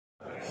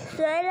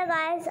So hello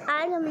guys,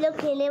 आज हम लोग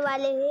खेलने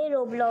वाले हैं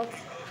roblox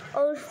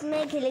और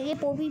उसमें खेलेंगे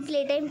Poppy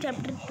play time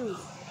chapter 2।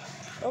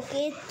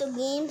 Okay, तो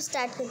गेम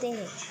स्टार्ट करते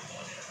हैं।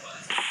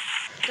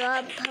 तो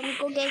अब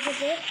हमको क्या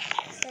कहते हैं,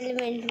 पहले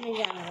इवेंट में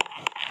जाना है।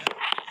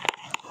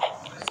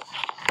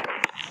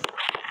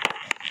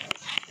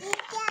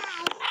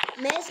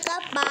 मैं इसका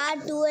part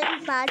 2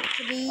 and part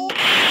 3।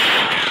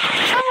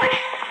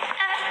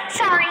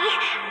 Sorry,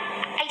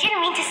 I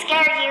didn't mean to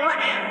scare you.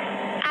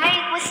 I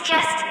was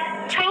just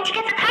trying to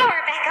get the power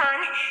back on.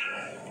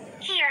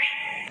 Here.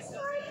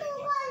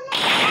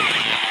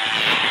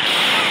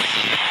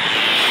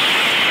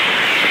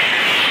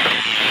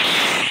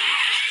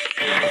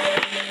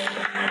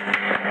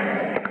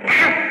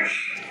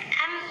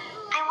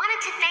 I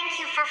wanted to thank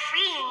you for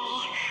freeing me.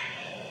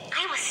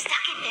 I was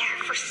stuck in there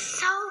for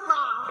so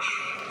long.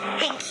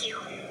 Thank you.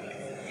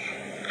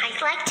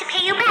 I'd like to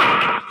pay you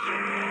back.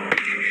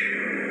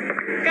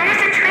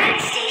 There's a train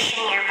station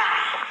nearby.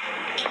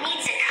 It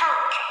needs a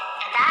code,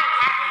 and I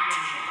have it.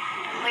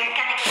 We're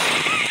gonna get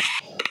it.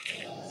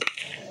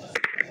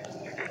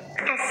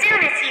 As soon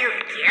as you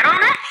get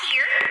on up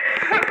here.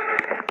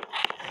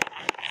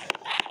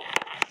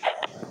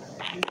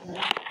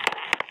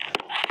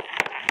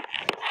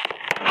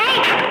 Hey,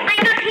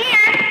 I'm up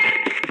here.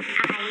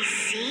 I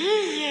see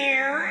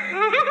you.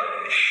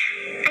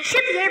 I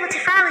should be able to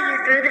follow you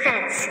through the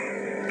vents.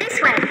 This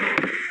way.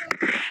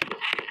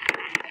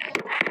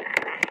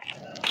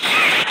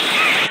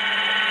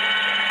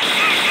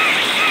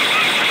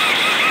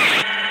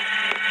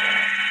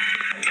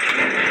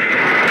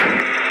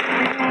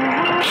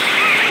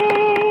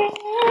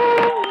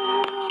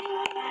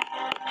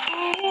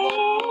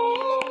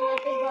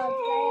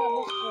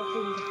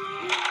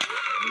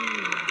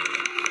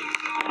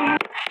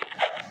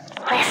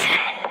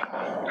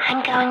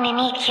 I'm going to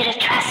need you to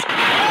trust me.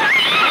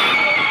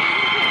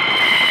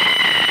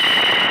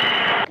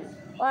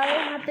 और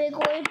यहाँ पे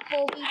कोई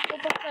Poppy को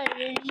पकड़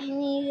ही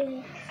नहीं है।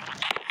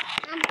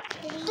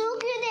 तू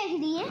क्यों देख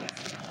रही है?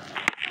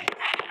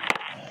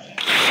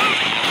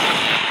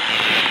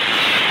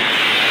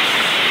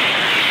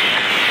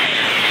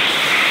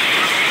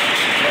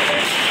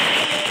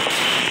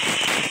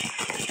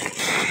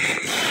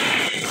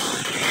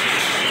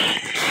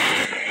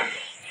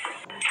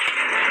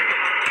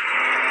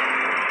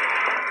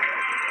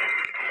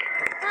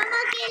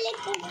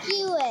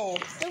 क्यों है?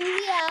 तुम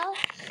भी आओ,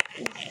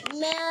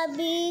 मैं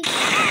अभी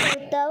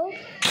करता हूँ।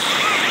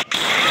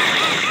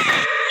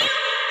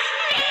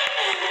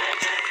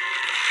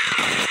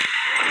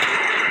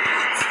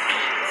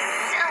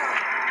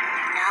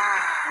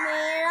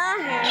 मेरा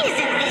है।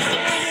 Isn't this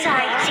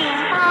exciting,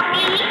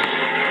 Mommy?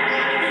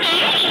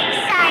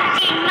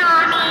 Exciting,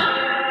 Mommy.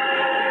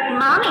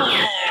 Mommy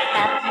heard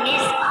that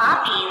Miss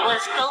Poppy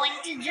was going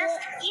to just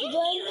give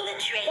you the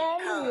train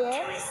code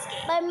to escape.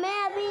 पर मैं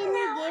अभी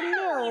गेम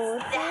में हूँ,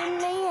 टीम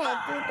नहीं है,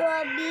 तू तो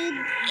अभी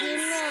गेम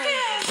में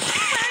है।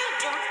 Why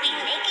don't we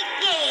make a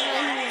game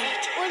out of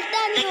it?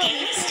 उल्टा The नहीं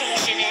game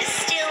station is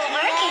still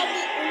working.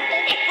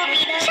 It will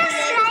be just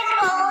like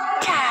old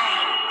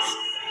times.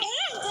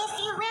 And if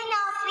you win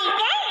all 3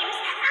 games,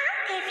 I'll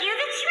give you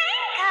the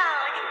train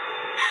code.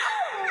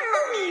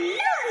 Mommy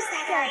loves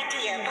that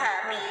idea,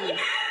 Poppy.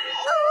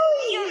 Oh,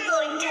 you're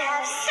going to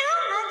have so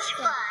much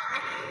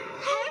fun.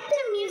 Head to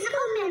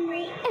musical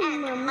memory,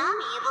 and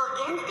Mommy will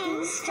get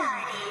things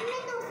started.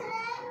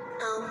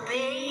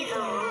 Obey the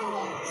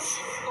rules,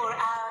 or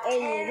I'll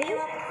tear you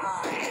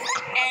apart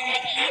and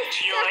eat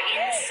your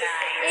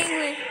insides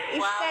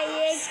while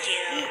you're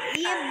still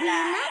ये बीना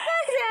alive.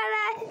 कर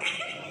रहा है।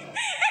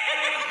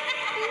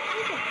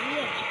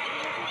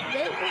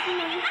 देख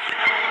नहीं।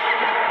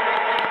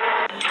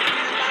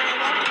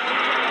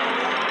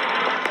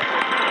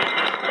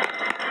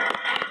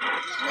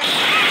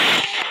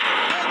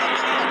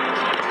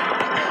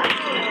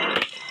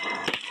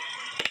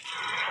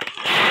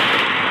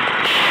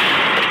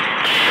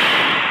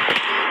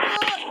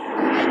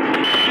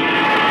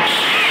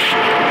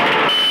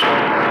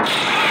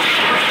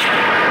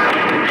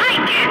 Hi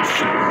kids,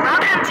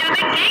 welcome to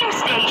the game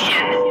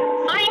station.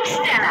 I'm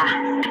Stella,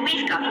 and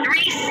we've got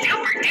 3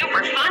 super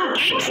duper fun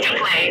games to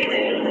play.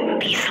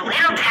 These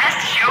little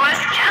tests show us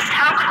just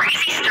how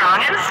crazy strong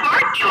and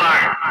smart you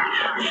are.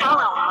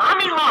 Follow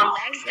Mommy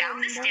Longlegs down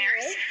the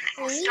stairs,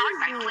 and we'll start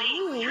by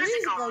playing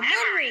musical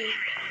memory.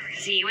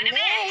 See you in a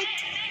minute.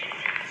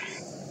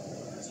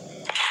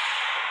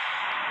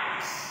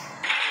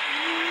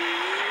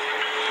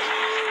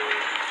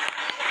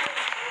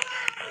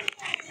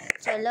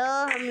 चलो,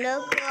 हम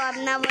लोग को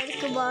अपना work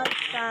बहुत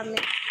काम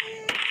है।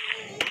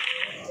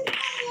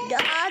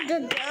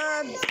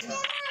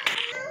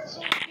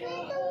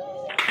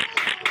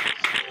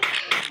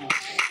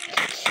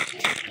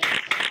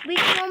 बीच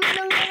में हम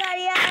लोग ने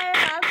गाड़ियाँ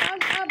भाग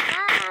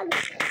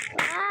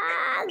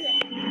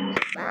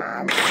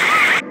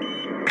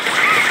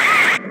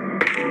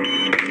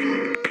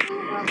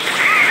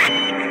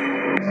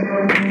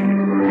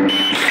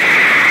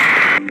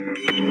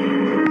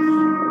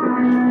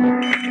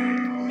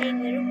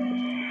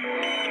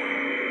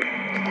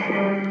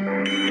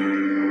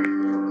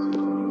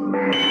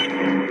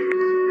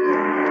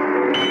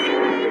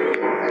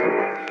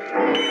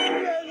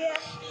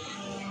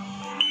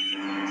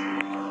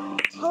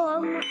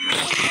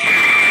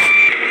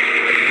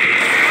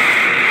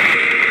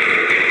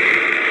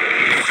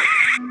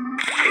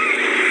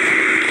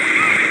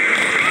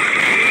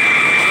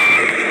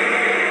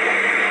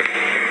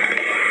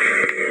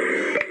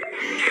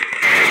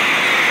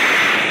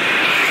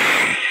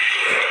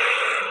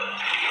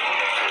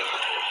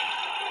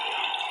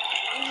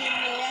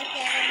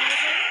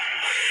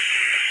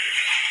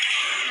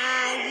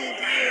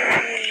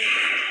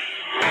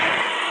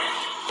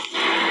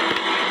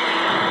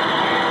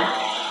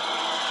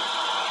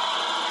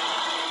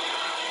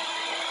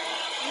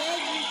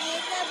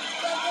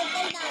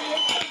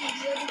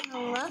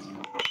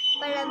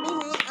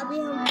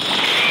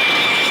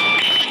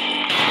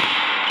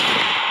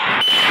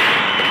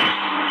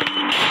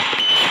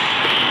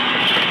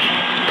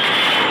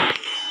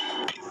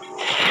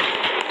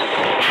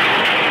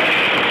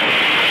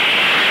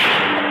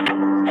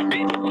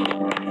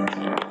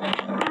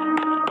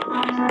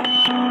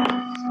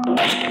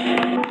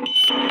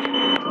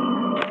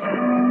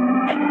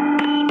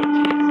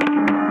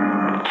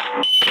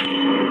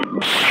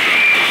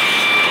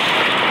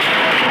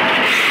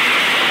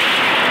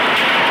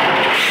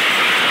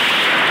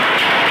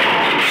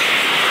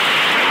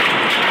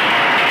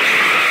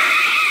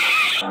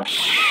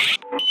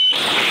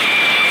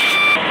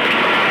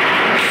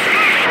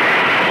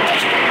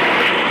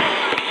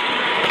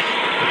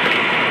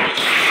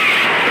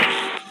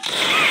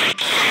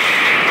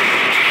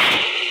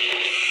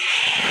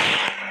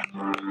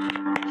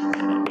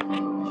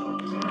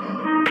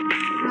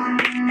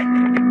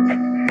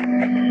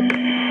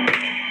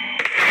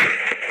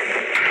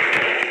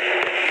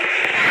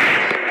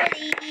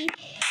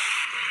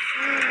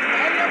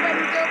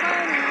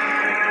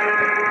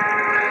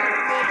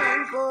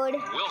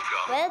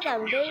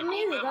counter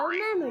musical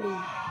memory.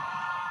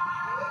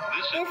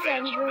 This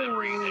advanced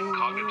memory and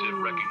cognitive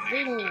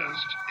recognition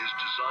test is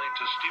designed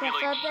to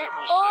stimulate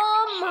several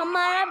segments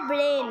हमारा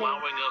ब्रेन है.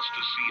 allowing us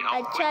to see how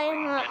अच्छा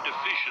quickly यहाँ and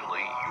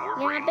efficiently your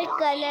यहाँ brain पे works.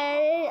 कलर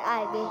आ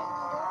गए.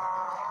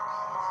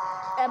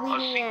 अभी A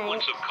नहीं आए.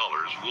 sequence of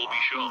colors will be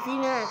shown, इसी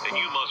में आते and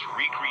you must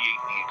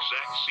recreate the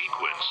exact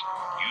sequence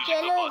using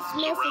the चलो buttons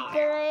इसमें around you.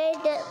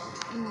 सीक्रेट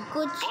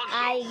कुछ Bunzo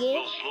आएंगे.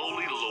 will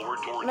slowly lower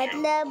toward you.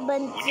 मतलब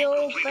When बंचो you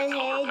complete ऊपर a है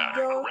color pattern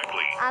जो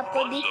correctly, आपको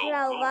दिख Bunzo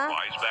रहा will होगा.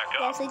 rise back up.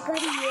 कैसे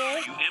करिए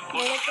You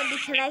input मेरे को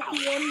दिख रहा है कि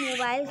ये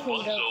मोबाइल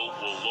खेल रहा Bunzo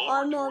है. will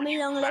और lower मम्मी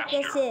towards you लोग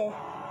कैसे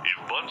faster. If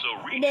Bunzo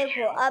reaches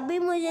देखो you, अभी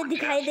मुझे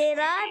दिखाई दे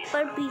रहा है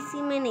पर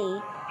पीसी में नहीं.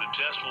 the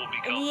test will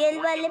become real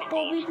more वाले difficult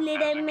Poppy play as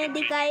time it में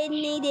दिखाई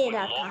continues, नहीं दे with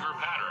रहा था. longer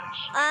patterns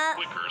in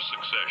quicker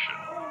succession.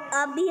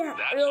 अभी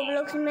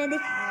रोब्लॉक्स में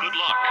दिख Good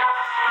luck.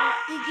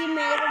 क्योंकि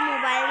मेरे को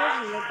मोबाइल में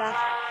खेलने का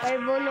पर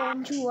वो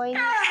लॉन्च हुआ ही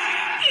नहीं.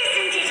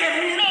 Isn't it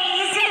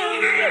amazing?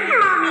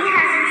 Mommy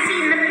hasn't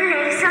seen the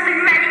place up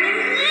and running in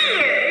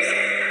years.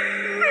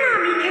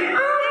 Mommy can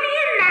only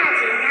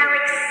imagine how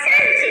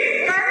excited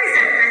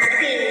Bunzo must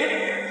be.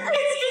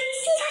 It's been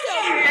such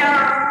a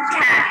long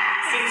time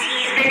since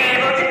he's been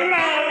able to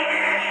play,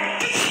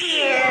 to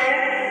cheer,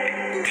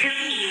 to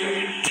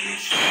mute.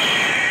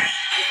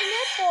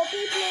 इसमें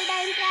Poppy play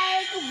time का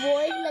एक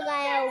voice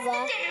लगाया होगा.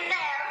 Dinner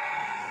bell.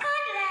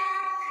 Good luck.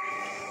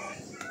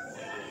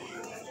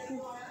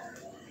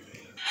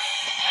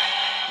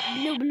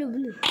 Blue blue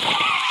blue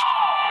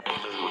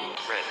Blue,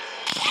 red,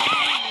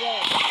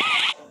 red.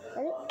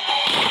 अरे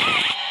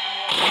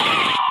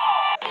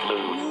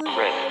blue,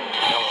 red,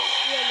 yellow,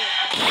 yellow.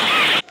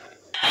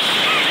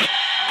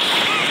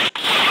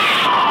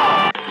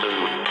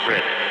 blue,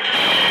 red,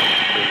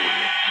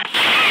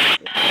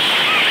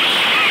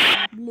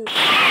 blue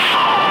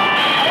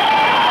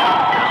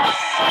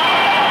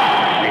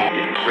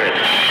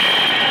blue,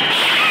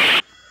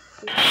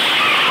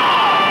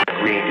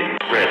 green,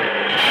 red,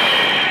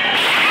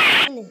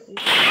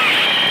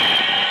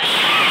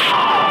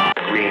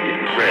 green,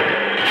 red,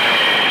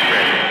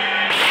 red,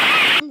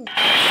 blue,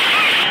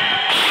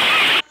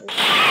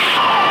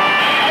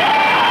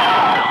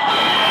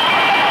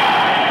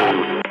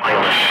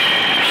 violet,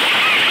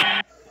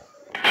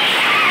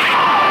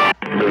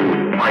 blue,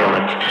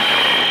 violet,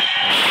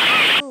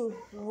 blue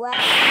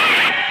white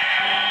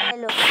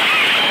yellow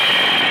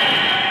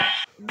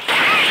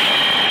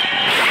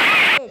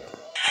red.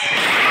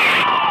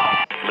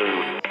 blue,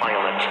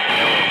 violet,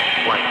 yellow,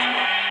 white,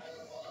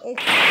 एक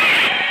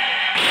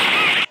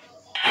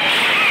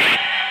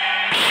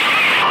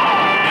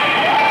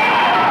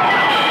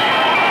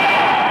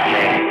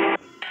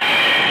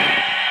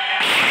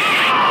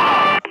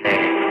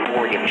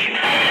orange,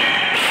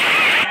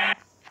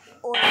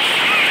 और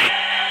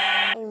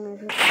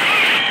orange,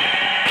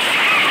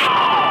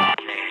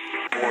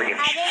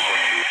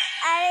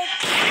 अरे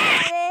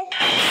अरे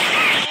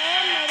अरे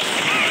मेरे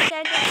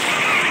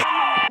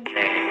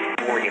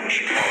orange,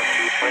 question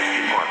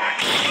mark,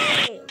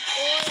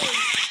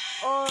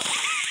 और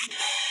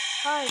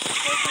हर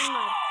question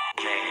mark.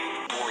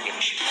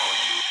 orange,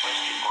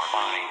 question mark,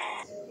 5,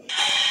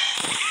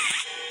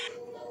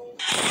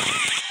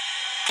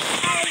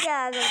 अरे क्या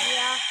कर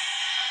दिया.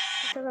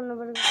 ऐसा करना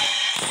पड़ेगा.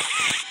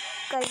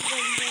 कल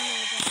जल्दी नहीं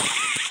हो जाए.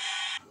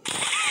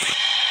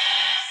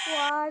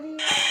 वारी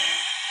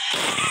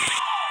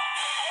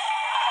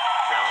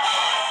round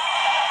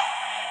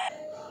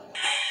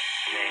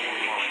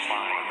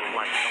 5,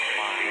 white,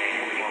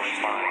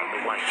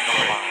 5, white,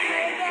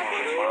 5.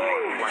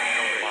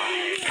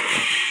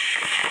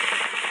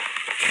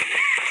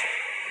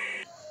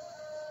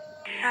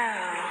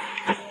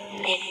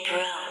 Oh, it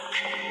broke.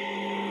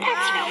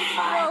 That's no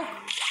fun.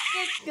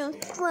 That's no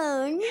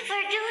fun.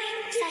 For doing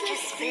such a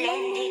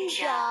splendid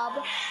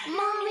job,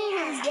 Mommy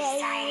has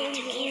decided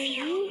to give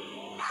you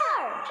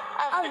part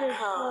of the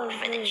code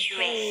for the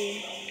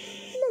train.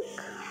 Look.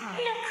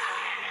 Look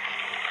hard.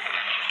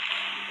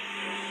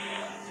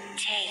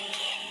 Take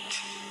it.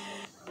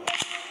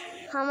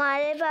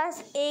 हमारे पास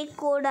एक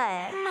code आया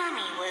है.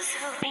 Mommy was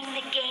hoping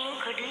the game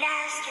could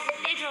last a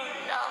little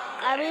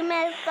longer. अभी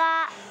मैं इसका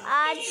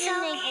आज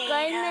नहीं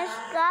कल मैं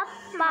इसका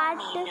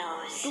पार्ट Mommy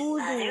knows 2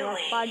 other दूंगा.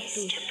 Part ways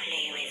 2. to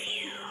play with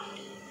you.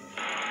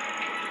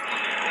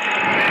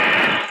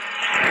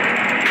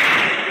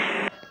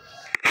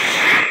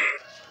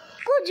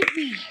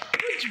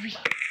 कुछ भी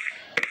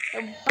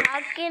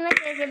भाग के ना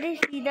कैसे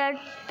सीधा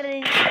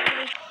ट्रेन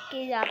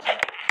के जाता.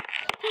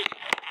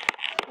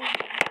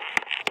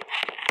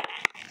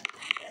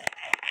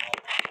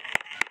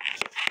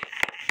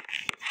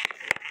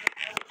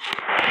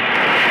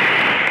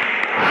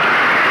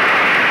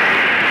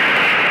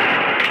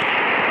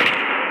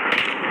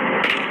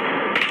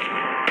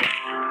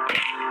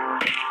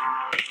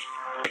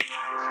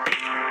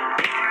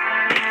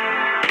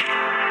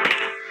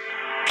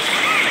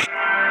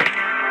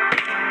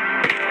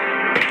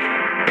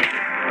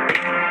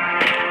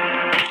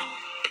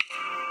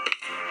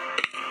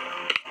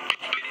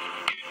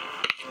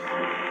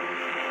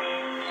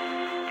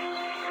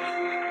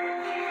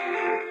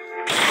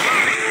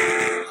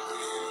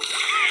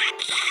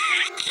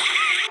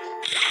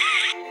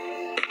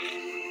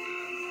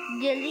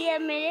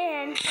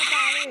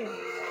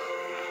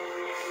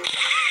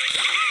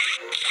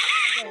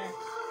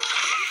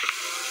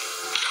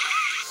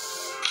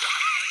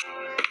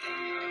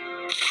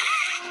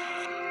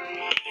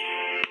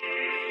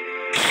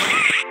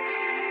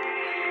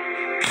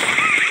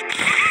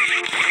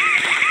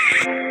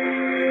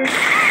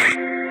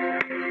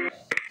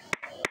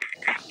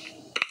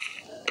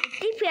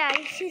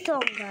 अच्छी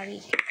सॉन्ग आ रही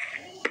थी।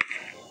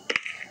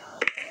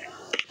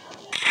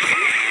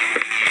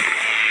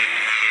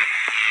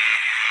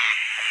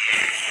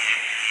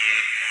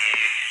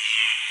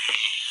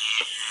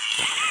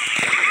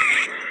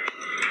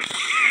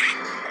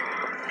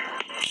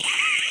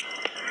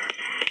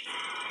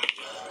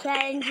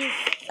 चैलेंजेस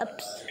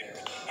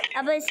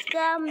अब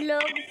इसका हम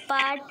लोग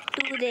पार्ट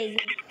 2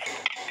 देंगे।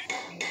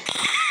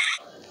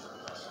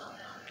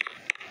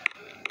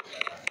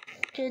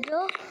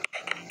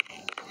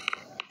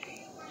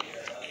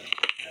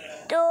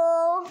 तो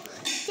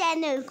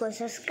चैनल को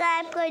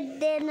सब्सक्राइब कर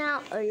देना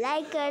और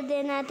लाइक कर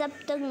देना। तब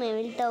तक मैं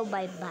मिलता हूँ,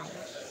 बाय बाय।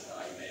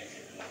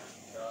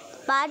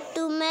 पार्ट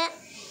 2 में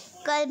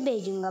कल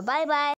भेजूँगा। Bye bye.